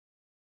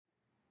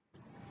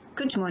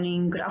Good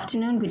morning, good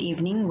afternoon, good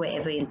evening,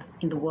 wherever in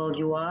the world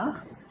you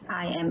are.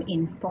 I am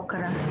in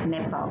Pokhara,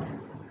 Nepal.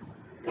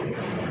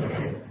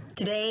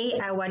 Today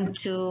I want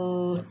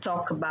to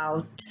talk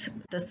about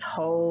this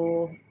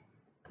whole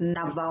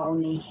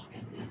Navalny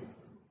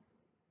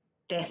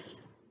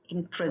death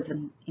in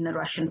prison, in a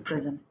Russian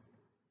prison,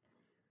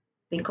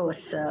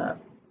 because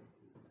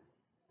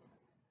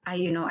I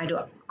do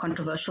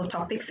controversial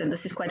topics, and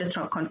this is quite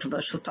a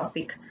controversial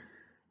topic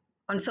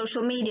on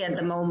social media at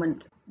the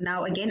moment.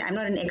 Now, again, I'm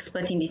not an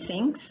expert in these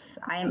things.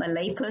 I am a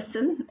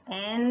layperson,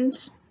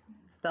 and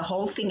the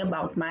whole thing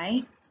about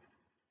my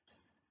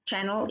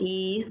channel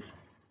is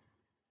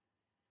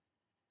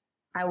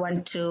I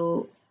want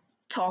to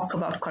talk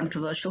about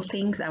controversial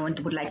things. I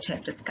would like to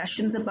have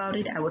discussions about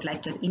it. I would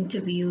like to have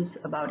interviews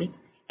about it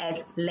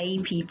as lay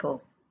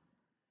people,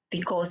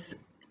 because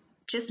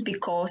just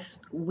because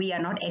we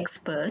are not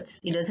experts,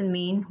 it doesn't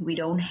mean we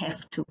don't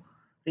have to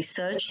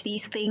research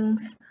these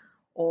things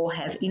or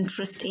have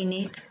interest in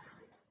it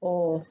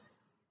or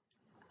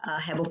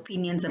have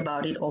opinions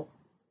about it or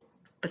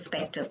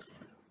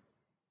perspectives.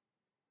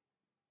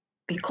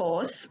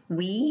 Because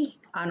we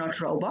are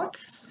not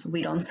robots,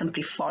 we don't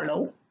simply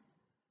follow.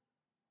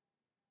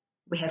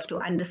 We have to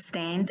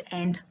understand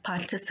and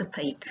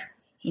participate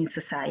in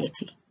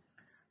society.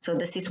 So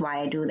this is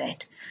why I do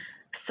that.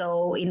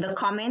 So in the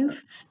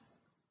comments,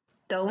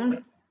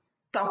 don't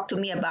talk to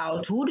me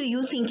about who do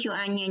you think you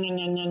are,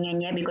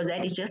 because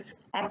that is just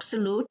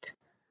absolute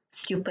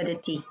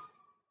stupidity.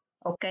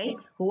 Okay,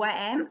 who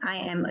I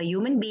am a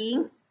human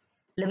being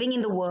living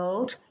in the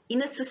world,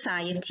 in a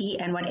society,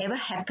 and whatever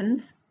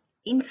happens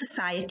in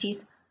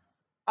societies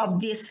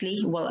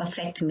obviously will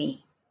affect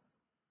me.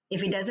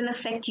 If it doesn't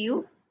affect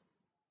you,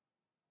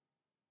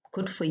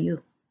 good for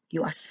you.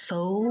 You are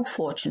so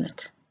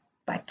fortunate.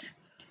 But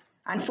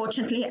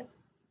unfortunately,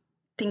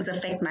 things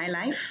affect my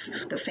life,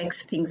 it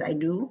affects things I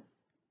do,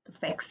 it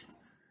affects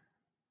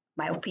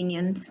my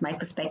opinions, my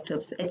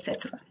perspectives,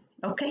 etc.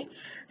 Okay,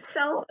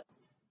 so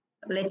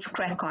let's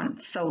crack on.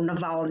 So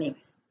Navalny,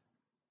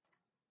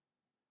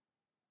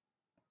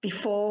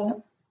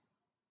 before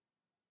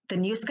the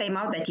news came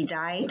out that he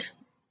died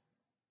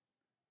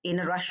in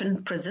a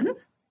Russian prison,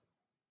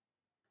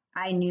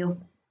 I knew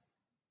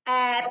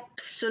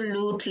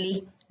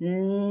absolutely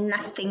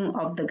nothing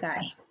of the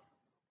guy.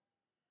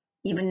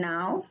 Even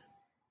now,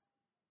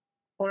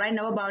 all I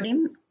know about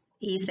him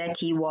is that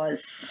he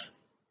was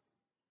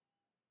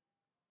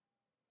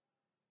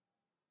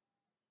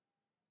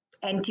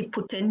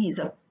anti-Putin. He's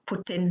a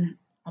Putin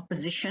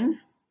opposition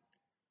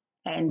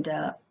and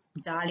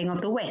darling of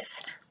the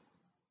West.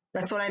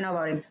 That's all I know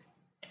about him.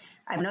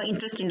 I have no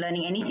interest in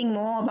learning anything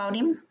more about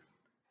him.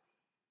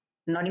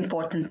 Not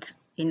important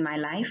in my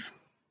life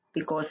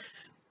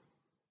because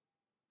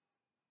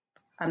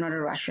I'm not a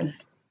Russian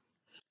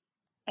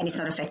and it's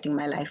not affecting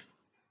my life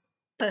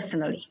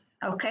personally.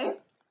 Okay?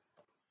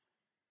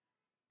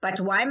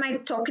 But why am I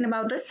talking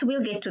about this?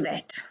 We'll get to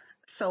that.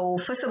 So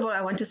first of all,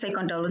 I want to say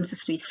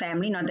condolences to his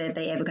family. Not that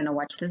they're ever going to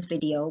watch this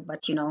video,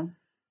 but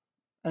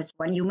as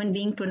one human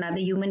being to another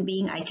human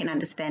being, I can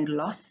understand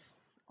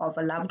loss of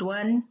a loved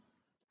one.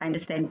 I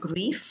understand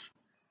grief.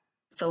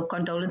 So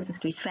condolences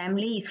to his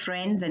family, his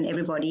friends, and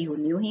everybody who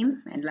knew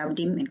him and loved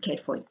him and cared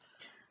for him.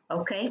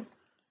 Okay,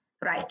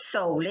 right.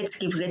 So let's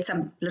get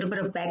some little bit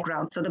of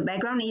background. So the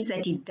background is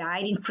that he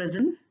died in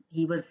prison.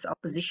 He was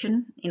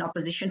in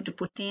opposition to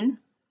Putin,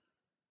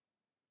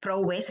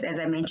 pro-West, as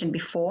I mentioned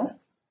before.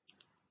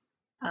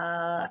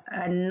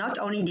 And not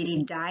only did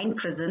he die in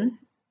prison,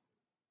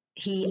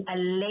 he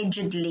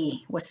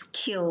allegedly was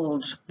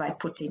killed by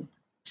Putin.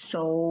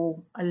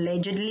 So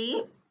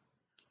allegedly,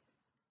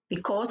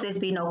 because there's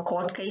been no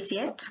court case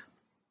yet,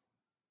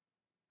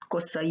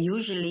 because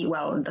usually,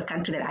 well, the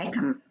country that I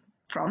come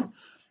from,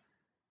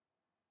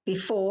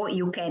 before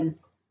you can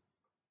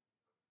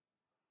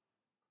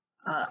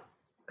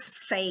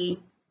say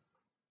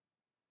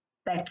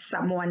that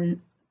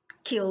someone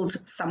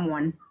killed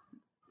someone,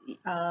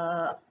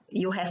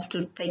 you have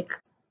to take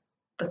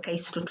the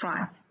case to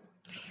trial.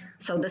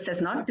 So this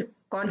has not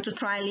gone to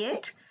trial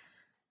yet.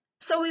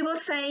 So we will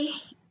say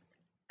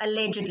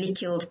allegedly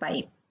killed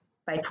by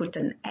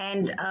Putin.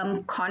 And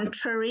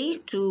contrary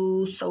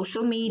to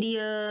social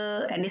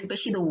media and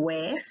especially the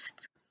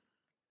West,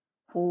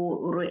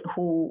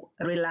 who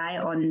rely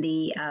on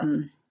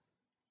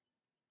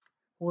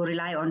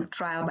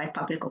trial by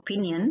public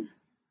opinion,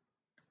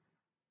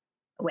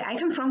 where I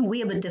come from,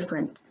 we're a bit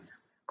different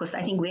because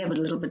I think we have a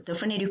little bit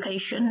different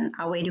education.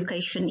 Our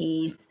education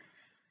is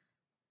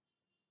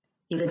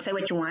you can say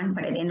what you want,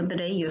 but at the end of the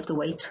day, you have to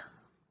wait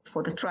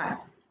for the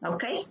trial.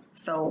 Okay,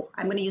 so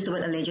I'm going to use the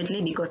word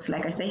allegedly because,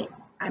 like I say,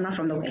 I'm not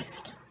from the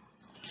West.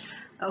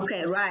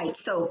 Okay, right,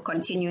 so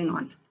continuing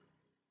on.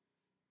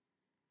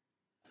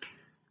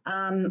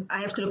 I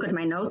have to look at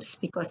my notes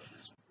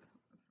because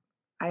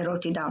I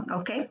wrote it down,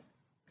 okay?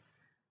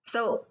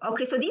 So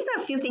these are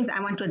a few things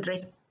I want to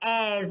address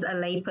as a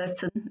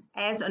layperson,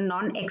 as a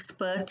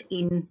non-expert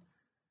in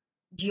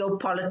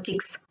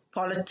geopolitics,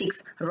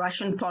 politics,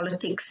 Russian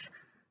politics,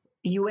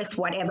 US,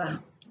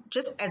 whatever.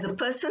 just as a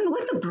person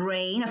with a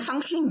brain, a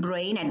functioning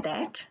brain at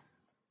that,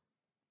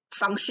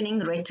 functioning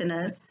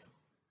retinas,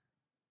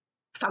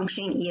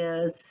 functioning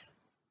ears,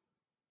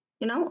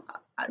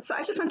 so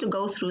I just want to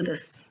go through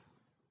this.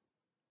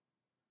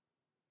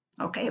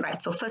 Okay, right.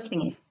 So first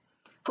thing is,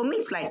 for me,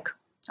 it's like,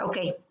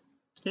 okay,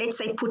 let's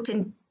say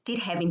Putin did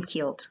have him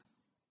killed.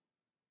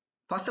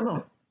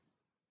 Possible.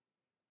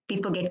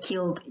 People get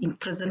killed in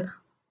prison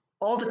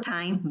all the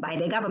time by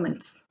their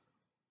governments.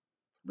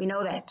 We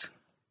know that.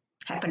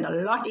 Happened a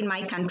lot in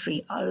my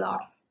country, a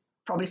lot.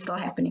 Probably still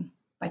happening.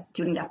 But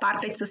during the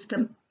apartheid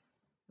system,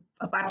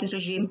 apartheid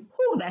regime,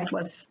 that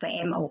was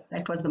the MO,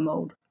 that was the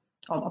mode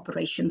of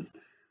operations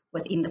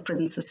within the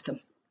prison system.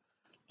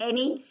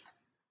 Any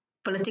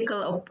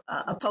political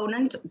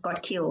opponent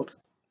got killed.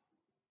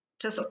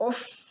 Just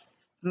off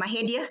my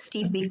head here,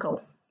 Steve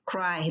Biko,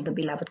 Cry, the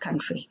Beloved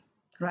Country,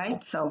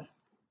 right? So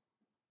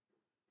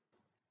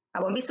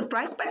I won't be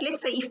surprised, but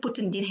let's say if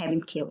Putin did have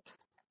him killed.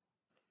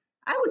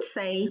 I would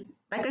say,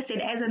 like I said,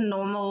 as a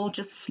normal,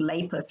 just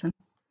layperson,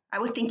 I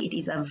would think it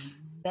is a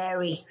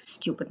very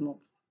stupid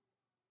move.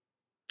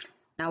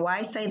 Now, why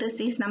I say this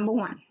is, number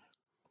one,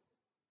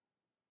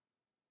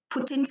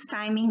 Putin's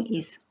timing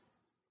is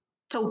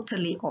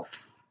totally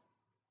off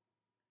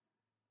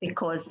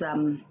because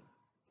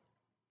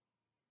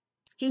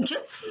he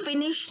just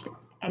finished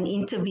an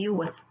interview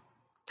with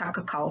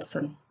Tucker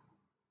Carlson,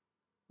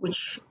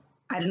 which,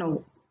 I don't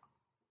know,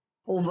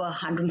 over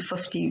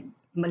 150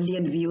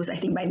 million views. I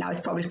think by now it's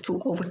probably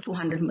over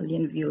 200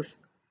 million views.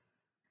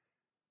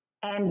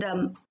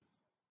 And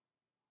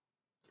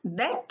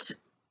that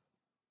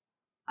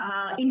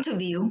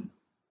interview,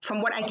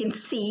 from what I can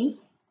see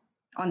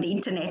on the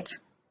internet,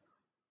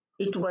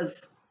 it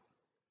was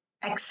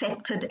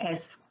accepted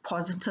as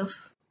positive.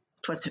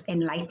 It was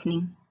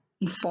enlightening,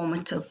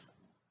 informative.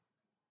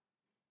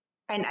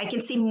 And I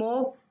can see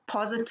more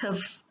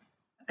positive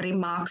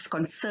remarks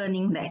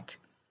concerning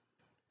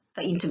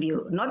the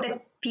interview. Not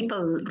that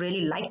people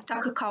really like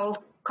Tucker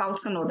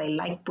Carlson or they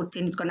like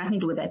Putin, it's got nothing to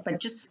do with that, but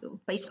just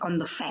based on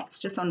the facts,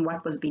 just on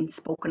what was being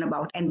spoken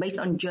about, and based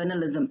on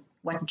journalism,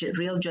 what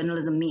real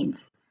journalism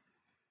means,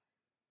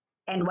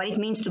 and what it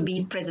means to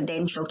be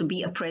presidential, to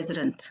be a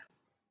president,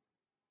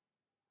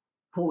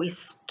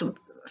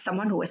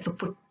 someone who has to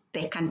put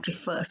their country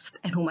first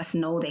and who must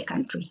know their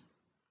country.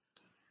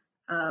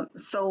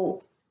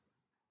 So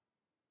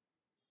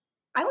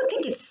I would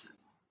think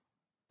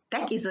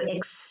that is an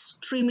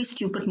extremely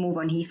stupid move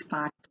on his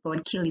part to go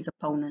and kill his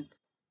opponent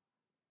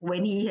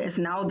when he has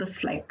now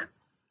this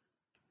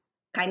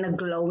kind of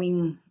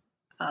glowing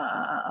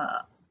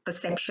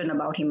perception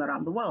about him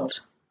around the world.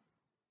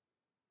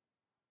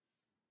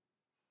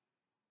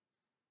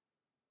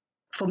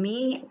 For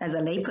me, as a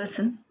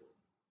layperson,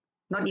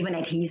 not even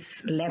at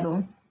his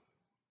level,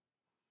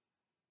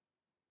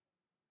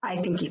 I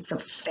think it's a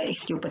very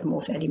stupid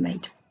move that he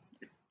made,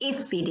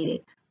 if he did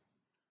it.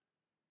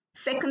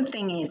 Second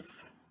thing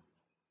is,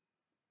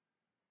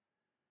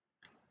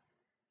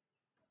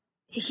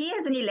 he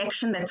has an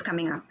election that's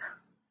coming up.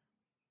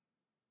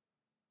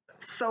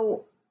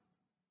 So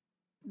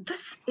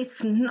this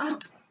is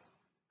not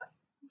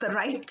the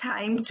right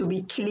time to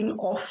be killing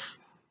off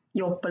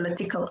your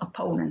political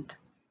opponent,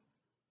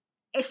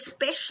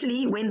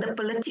 especially when the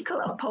political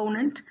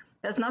opponent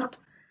does not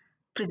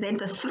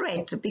present a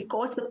threat,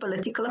 because the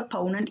political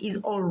opponent is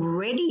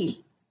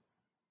already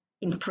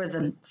in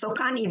prison, so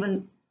can't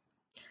even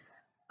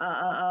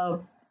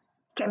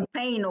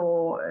campaign,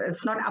 or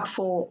it's not up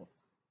for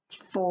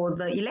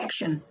the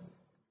election.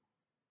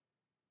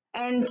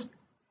 And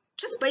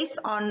just based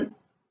on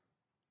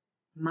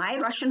my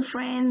Russian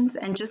friends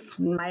and just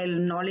my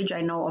knowledge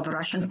I know of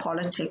Russian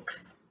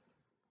politics,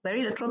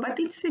 very little, but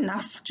it's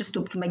enough just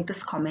to make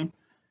this comment.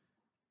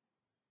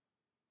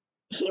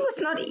 He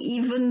was not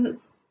even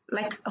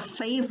like a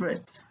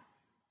favorite.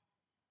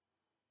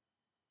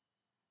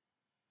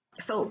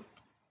 So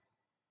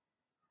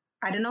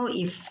I don't know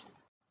if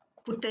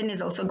Putin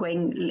is also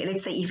going,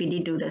 let's say if he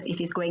did do this, if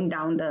he's going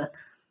down the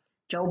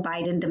Joe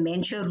Biden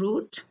dementia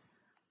route,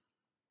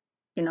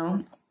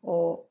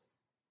 or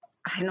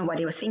I don't know what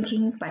he was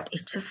thinking, but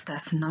it just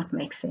does not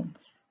make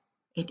sense.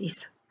 It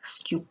is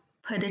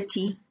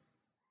stupidity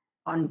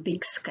on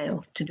big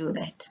scale to do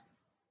that.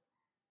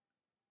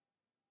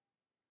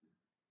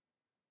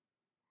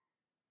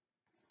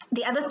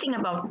 The other thing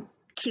about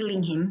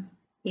killing him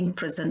in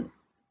prison,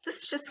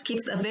 this just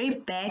gives a very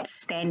bad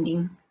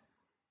standing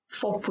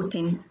for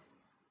Putin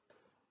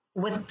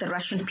with the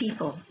Russian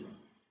people,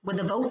 with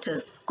the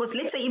voters. Because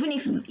let's say even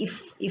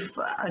if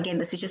again,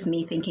 this is just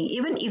me thinking,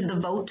 even if the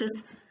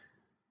voters,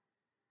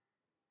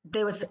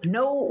 there was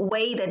no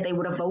way that they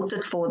would have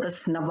voted for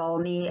this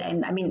Navalny,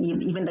 and I mean,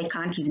 even they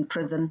can't, he's in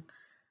prison.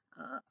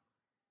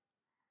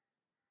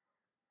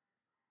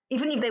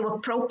 Even if they were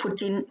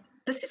pro-Putin,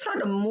 this is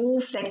not a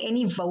move that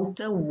any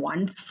voter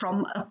wants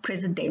from a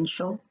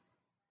presidential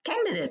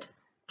candidate,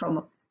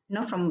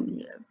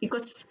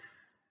 because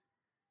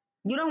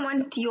you don't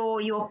want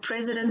your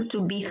president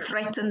to be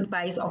threatened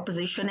by his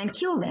opposition and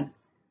kill them.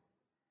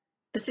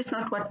 This is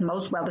not what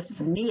well, this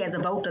is me as a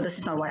voter, this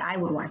is not what I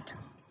would want.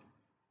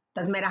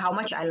 Doesn't matter how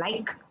much I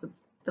like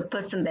the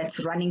person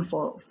that's running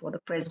for the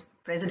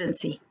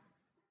presidency.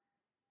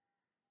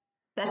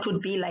 That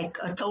would be like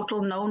a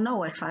total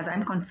no-no as far as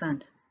I'm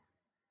concerned.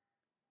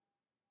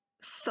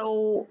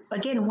 So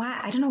again, why,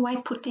 I don't know why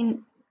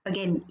Putin,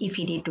 again, if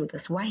he did do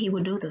this, why he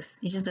would do this.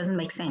 It just doesn't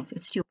make sense.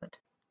 It's stupid.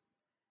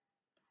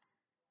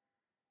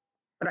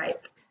 Right.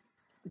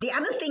 The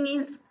other thing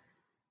is,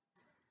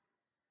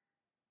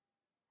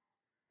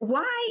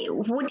 why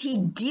would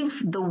he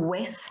give the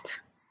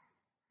West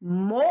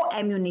more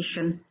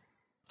ammunition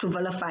to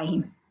vilify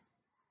him?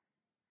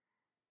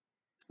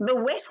 The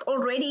West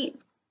already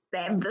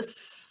have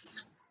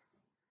this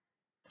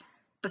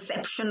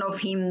perception of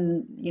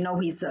him,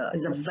 he's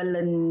a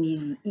villain,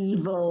 he's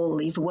evil,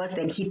 he's worse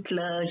than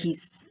Hitler,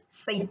 he's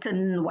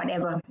Satan,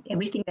 whatever,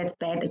 everything that's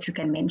bad that you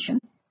can mention.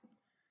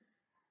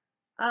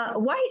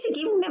 Why is he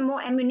giving them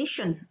more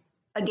ammunition?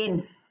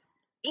 Again,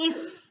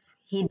 if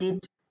he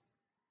did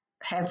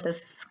have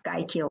this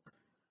guy killed,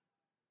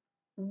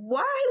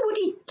 why would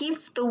he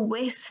give the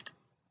West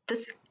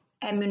this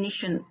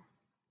ammunition?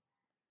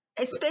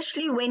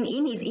 Especially when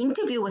in his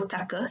interview with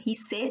Tucker, he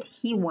said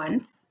he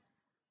wants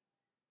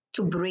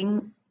to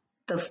bring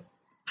the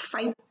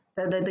fight,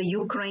 the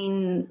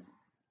Ukraine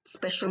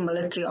special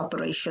military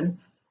operation,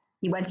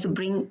 he wants to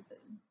bring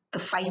the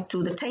fight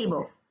to the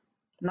table,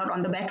 not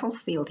on the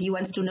battlefield. He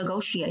wants to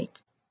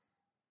negotiate.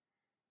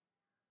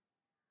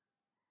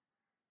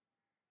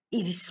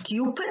 Is he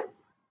stupid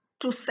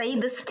to say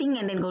this thing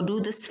and then go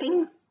do this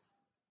thing?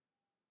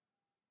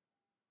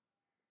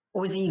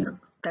 Or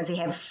does he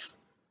have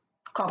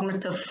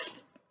cognitive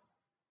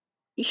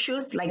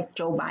issues like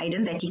Joe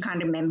Biden that he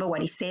can't remember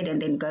what he said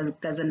and then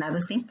does another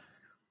thing?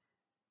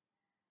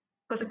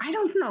 Because I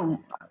don't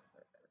know.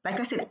 Like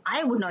I said,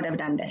 I would not have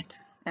done that.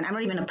 And I'm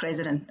not even a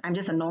president. I'm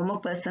just a normal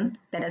person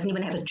that doesn't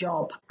even have a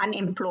job,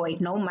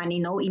 unemployed, no money,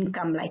 no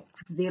income, like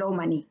zero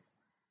money,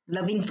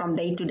 living from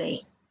day to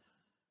day.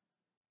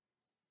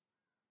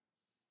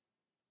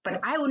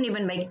 But I wouldn't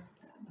even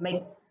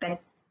make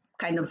that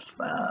kind of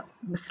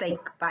mistake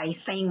by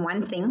saying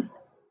one thing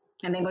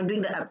and then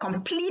doing the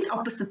complete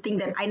opposite thing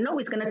that I know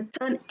is going to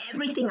turn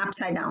everything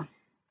upside down.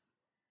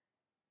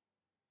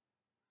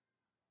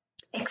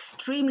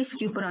 Extremely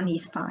stupid on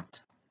his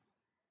part.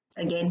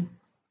 Again,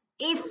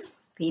 if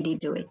he did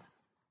do it.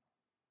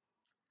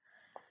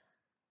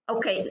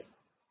 Okay,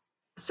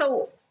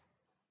 so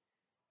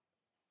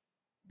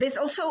there's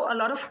also a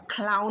lot of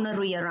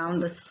clownery around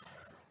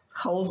this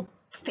whole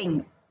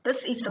thing.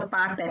 This is the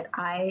part that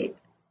I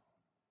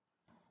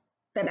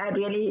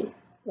really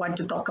want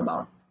to talk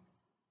about,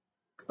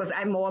 because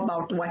I'm more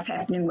about what's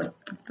happening with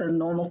the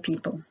normal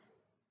people.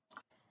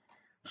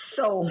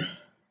 So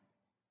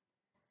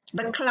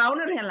the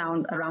clownery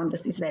around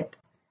this is that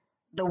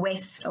the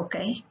West,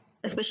 okay,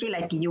 especially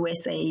like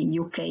USA,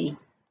 UK,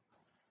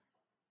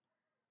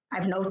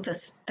 I've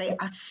noticed they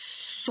are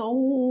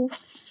so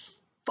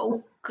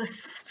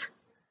focused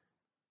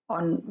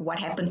on what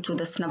happened to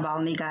this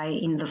Navalny guy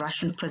in the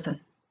Russian prison.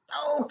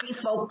 Totally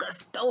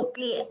focused,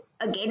 totally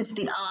against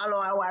it,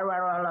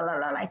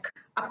 like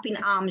up in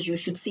arms. You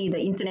should see the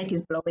internet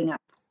is blowing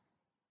up.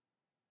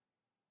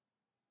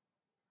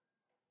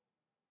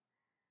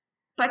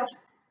 But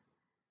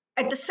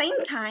at the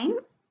same time,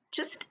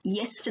 just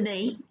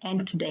yesterday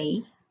and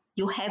today,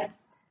 you have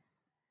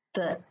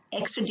the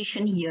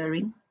extradition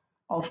hearing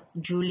of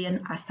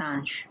Julian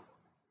Assange.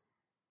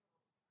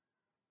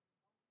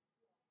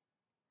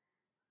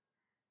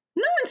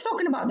 No one's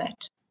talking about that.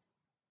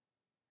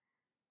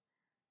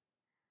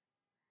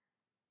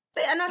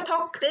 They are not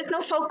there's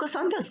no focus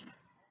on this.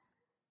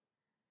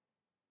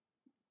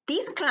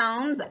 These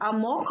clowns are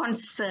more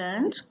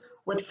concerned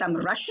with some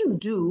Russian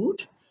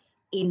dude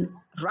in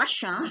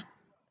Russia,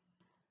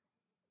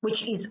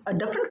 which is a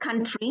different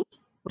country,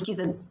 which is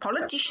a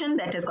politician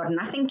that has got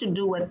nothing to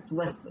do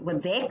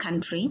with their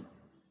country,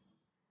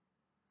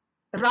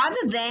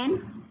 rather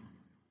than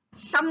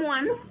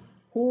someone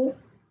who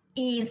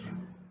is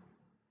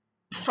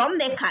from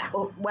their country,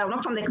 well,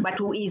 not from their, but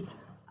who is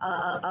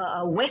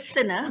a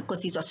Westerner,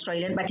 because he's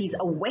Australian, but he's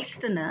a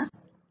Westerner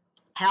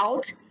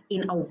held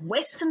in a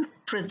Western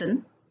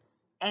prison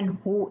and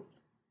who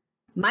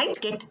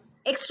might get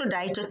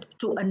extradited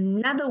to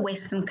another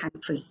Western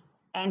country.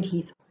 And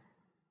his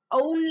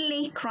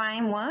only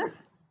crime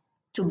was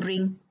to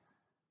bring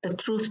the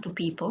truth to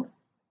people,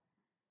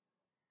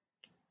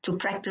 to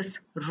practice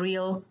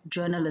real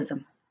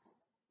journalism.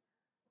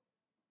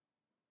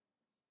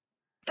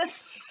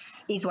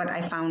 This is what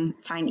I find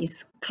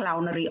is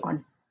clownery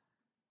on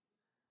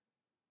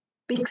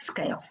big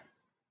scale.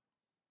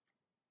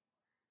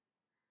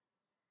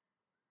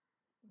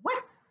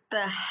 What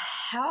the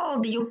hell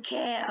do you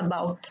care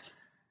about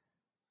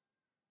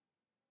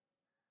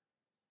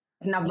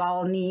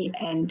Navalny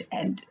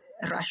and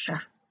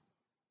Russia?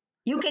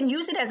 You can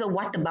use it as a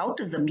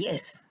whataboutism,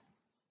 yes.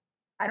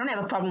 I don't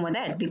have a problem with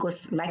that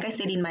because, like I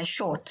said in my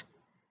short,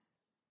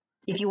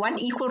 if you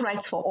want equal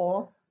rights for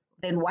all,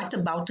 then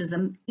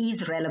whataboutism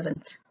is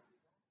relevant.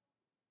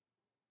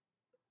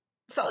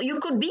 So you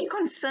could be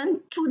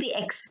concerned to the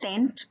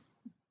extent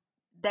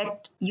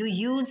that you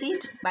use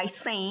it by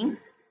saying,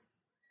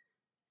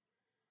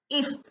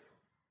 if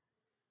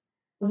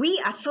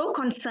we are so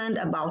concerned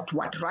about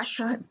what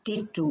Russia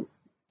did to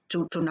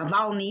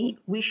Navalny,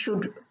 we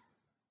should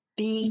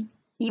be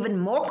even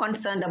more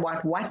concerned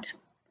about what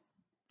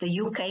the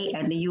UK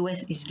and the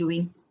US is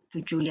doing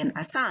to Julian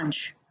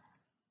Assange.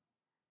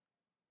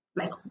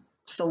 Like,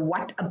 so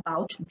what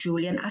about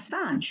Julian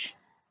Assange?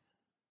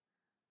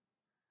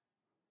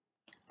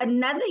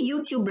 Another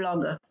YouTube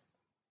blogger,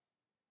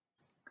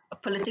 a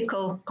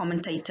political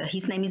commentator,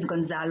 his name is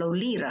Gonzalo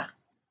Lira.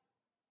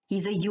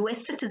 He's a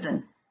US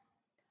citizen.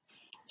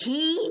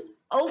 He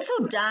also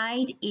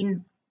died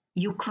in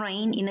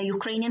Ukraine, in a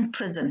Ukrainian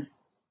prison.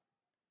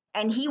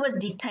 And he was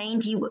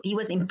detained, he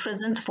was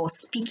imprisoned for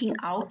speaking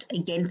out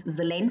against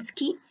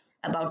Zelensky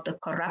about the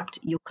corrupt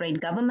Ukraine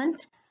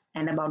government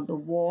and about the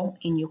war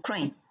in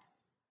Ukraine.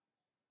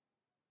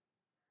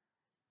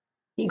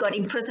 He got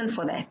imprisoned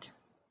for that.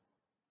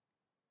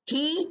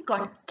 He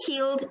got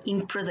killed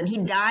in prison. He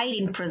died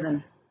in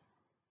prison.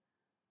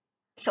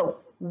 So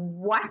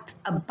what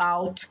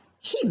about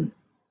him?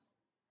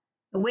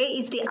 Where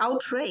is the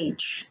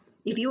outrage?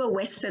 If you're a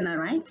Westerner,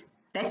 right?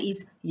 That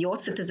is your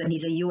citizen.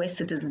 He's a US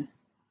citizen.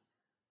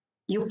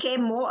 You care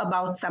more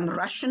about some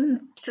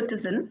Russian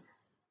citizen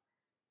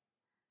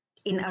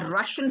in a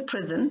Russian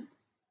prison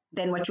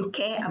than what you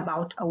care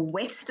about a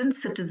Western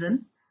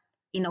citizen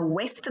in a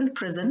Western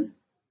prison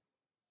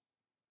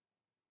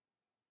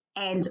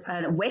and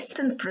a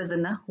Western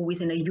prisoner who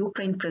is in a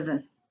Ukraine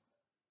prison.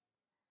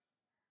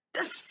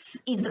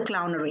 This is the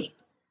clownery.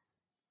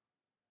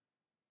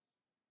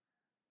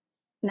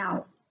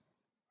 Now,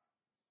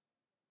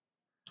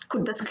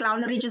 could this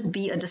clownery just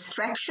be a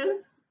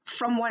distraction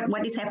from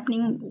what is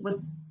happening with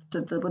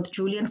with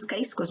Julian's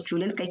case? Because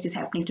Julian's case is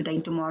happening today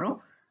and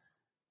tomorrow.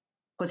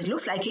 Because it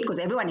looks like it, because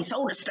everyone is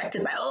so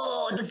distracted by,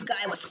 oh, this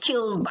guy was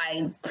killed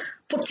by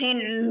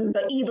Putin,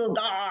 the evil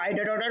guy,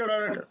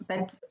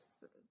 that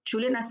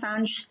Julian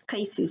Assange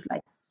case is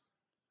like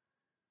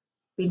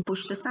being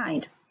pushed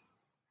aside.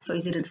 So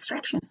is it a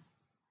distraction?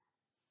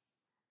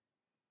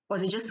 Or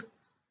is it just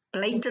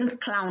blatant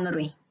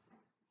clownery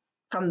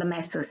from the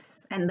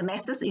masses? And the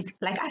masses is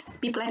like us,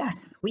 people like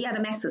us. We are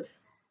the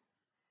masses.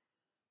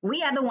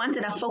 We are the ones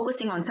that are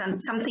focusing on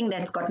something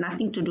that's got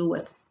nothing to do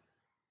with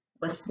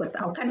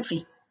our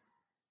country.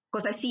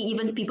 Because I see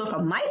even people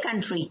from my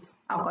country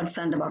are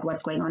concerned about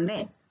what's going on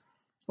there.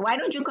 Why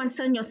don't you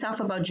concern yourself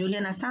about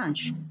Julian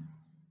Assange?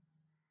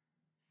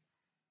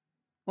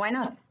 Why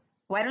not?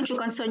 Why don't you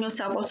concern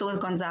yourself also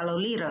with Gonzalo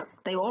Lira?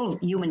 They're all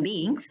human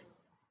beings.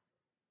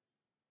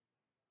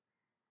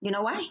 You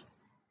know why?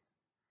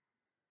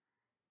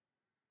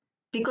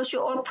 Because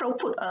you're all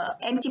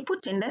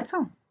anti-Putin, that's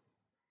all.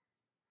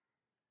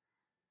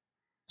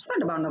 It's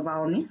not about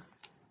Navalny.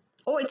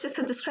 Or it's just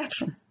a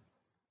distraction.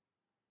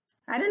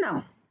 I don't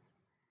know.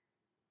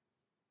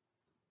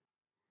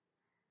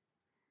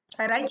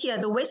 I write here,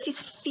 the West is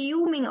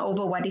fuming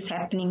over what is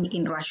happening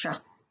in Russia.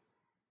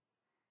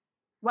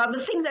 While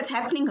the things that's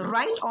happening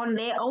right on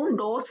their own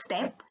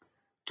doorstep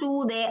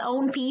to their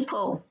own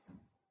people,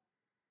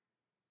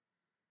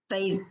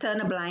 they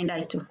turn a blind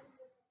eye to.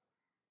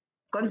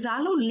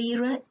 Gonzalo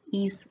Lira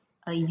is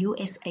a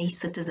USA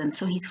citizen,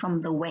 so he's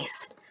from the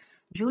West.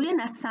 Julian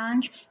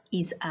Assange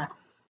is a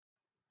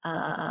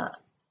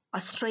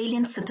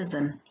Australian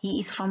citizen. He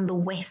is from the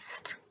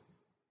West.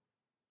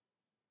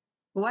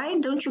 Why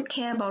don't you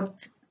care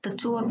about the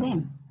two of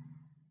them?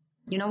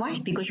 You know why?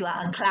 Because you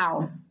are a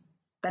clown.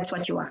 That's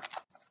what you are.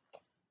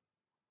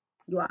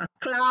 You are a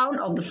clown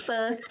of the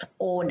first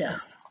order.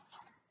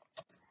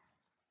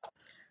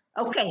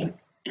 Okay.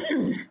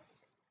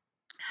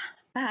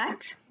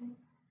 But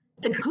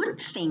the good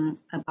thing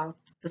about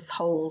this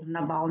whole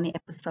Navalny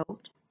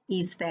episode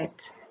is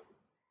that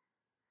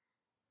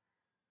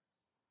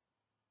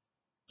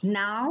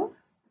now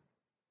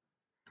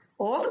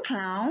all the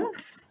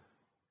clowns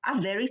are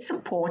very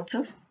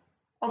supportive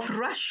of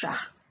Russia.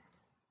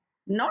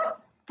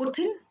 Not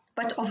Putin,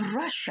 but of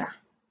Russia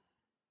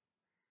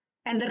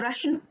and the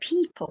Russian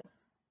people,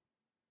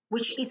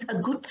 which is a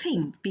good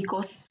thing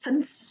because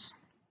since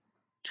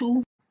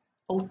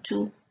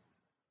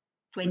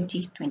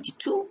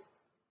 2022,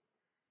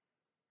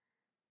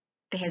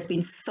 there has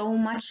been so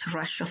much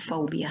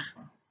Russophobia.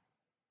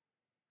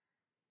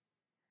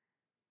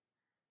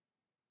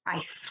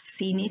 I've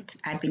seen it.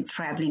 I've been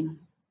traveling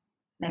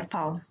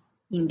Nepal,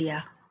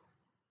 India.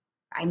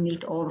 I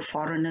meet all the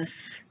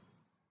foreigners.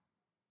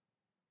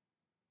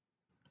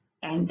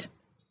 And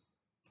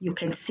you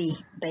can see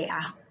they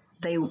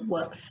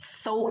were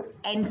so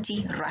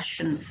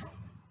anti-Russians.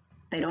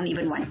 They don't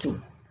even want to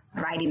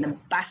ride in the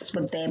bus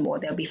with them, or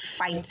there'll be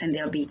fights and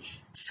they'll be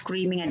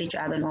screaming at each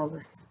other and all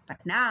this.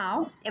 But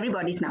now,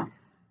 everybody's now,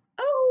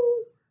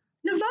 oh,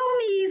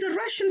 Navalny is a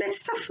Russian that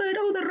suffered.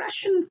 Oh, the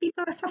Russian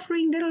people are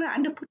suffering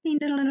under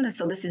Putin.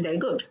 So this is very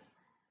good.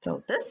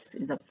 So this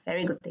is a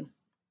very good thing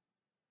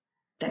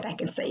that I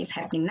can say is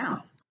happening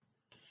now.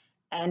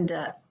 And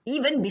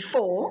even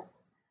before,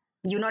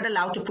 you're not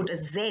allowed to put a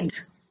Z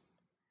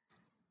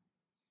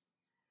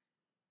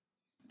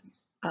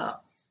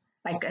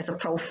like as a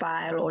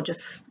profile or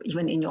just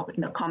even in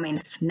the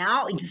comments.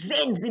 Now it's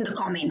Z's in the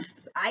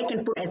comments. I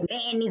can put as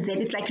many Z.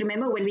 It's like,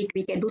 remember when we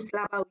can do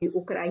Slava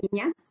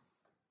Ukraina?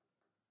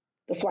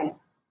 This one.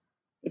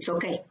 It's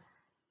okay.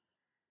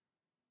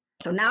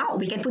 So now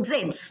we can put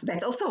Z's.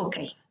 That's also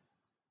okay.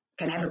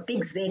 Can have a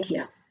big Z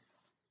here.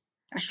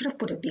 I should have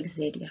put a big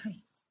Z here.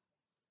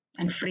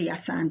 And free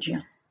Assange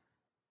here.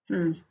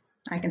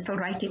 I can still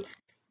write it.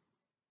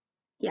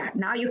 Yeah,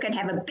 now you can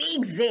have a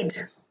big Z.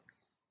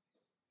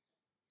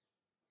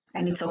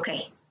 And it's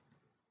okay.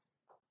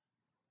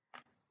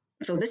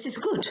 So this is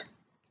good.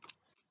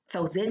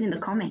 So Z in the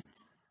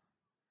comments.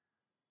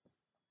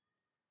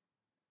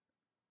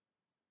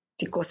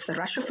 Because the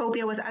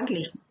Russophobia was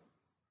ugly.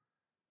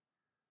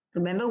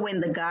 Remember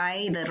when the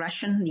guy, the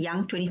Russian,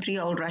 young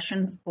 23-year-old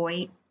Russian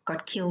boy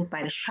got killed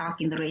by the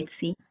shark in the Red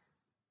Sea?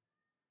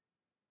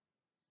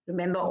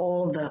 Remember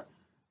all the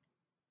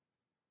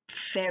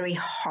very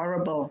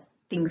horrible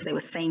things they were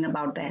saying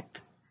about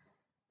that,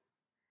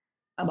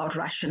 about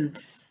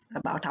Russians,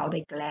 about how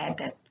they're glad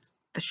that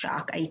the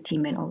shark ate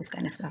him and all this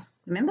kind of stuff.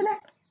 Remember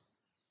that?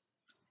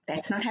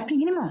 That's not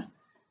happening anymore.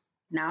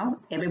 Now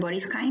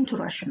everybody's kind to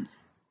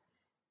Russians.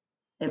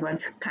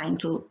 Everyone's kind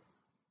to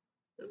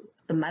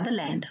the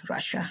motherland,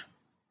 Russia.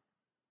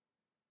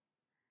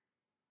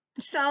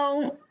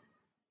 So,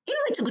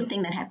 it's a good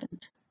thing that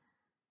happened.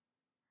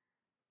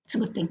 It's a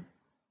good thing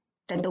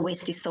that the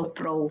West is so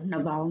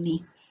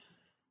pro-Navalny,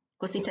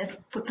 because it has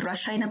put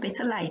Russia in a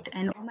better light.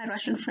 And all my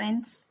Russian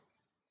friends,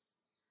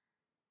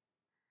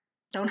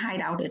 don't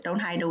hide out it. Don't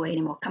hide away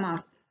anymore. Come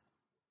out.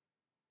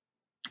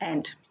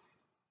 And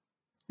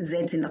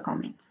Z's in the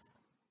comments.